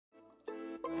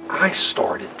I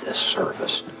started this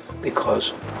service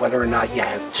because whether or not you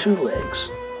have 2 legs,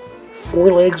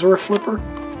 4 legs, or a flipper,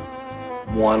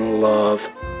 one love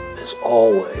is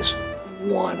always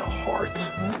one heart.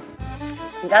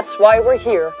 That's why we're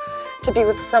here, to be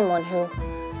with someone who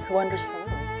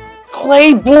understands.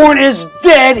 Claiborne is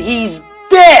dead! He's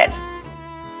dead!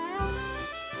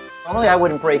 Normally I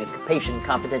wouldn't break patient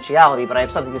confidentiality, but I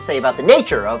have something to say about the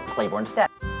nature of Claiborne's death.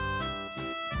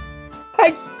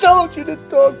 I told you the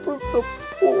dog-proof the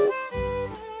pool.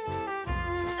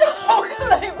 Oh,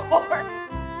 Claiborne!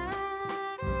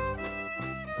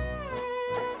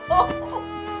 Oh.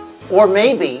 Or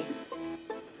maybe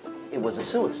it was a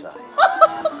suicide.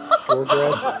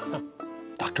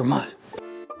 Dr. Mudd.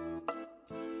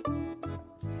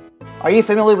 Are you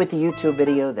familiar with the YouTube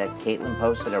video that Caitlin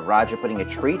posted of Roger putting a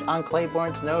treat on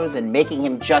Claiborne's nose and making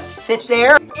him just sit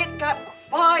there? It got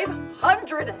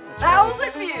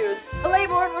 500,000 views.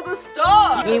 Claiborne was a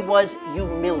star. He was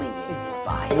humiliated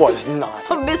by it. Was not.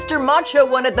 Mr. Macho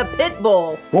wanted the pit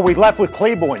bull. Well, we left with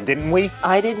Claiborne, didn't we?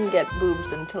 I didn't get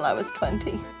boobs until I was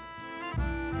 20.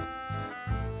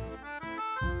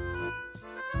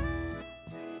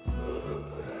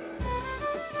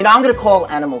 You know, I'm going to call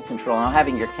animal control. I'm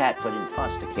having your cat put in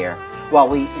foster care while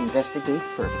we investigate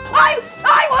further. I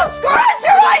will scratch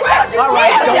your license! All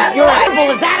right, your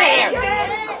animal is out of here!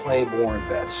 Claiborne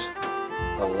bets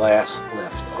the last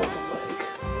lift of the leg.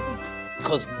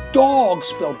 Because dog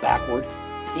spelled backward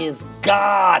is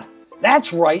God.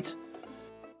 That's right.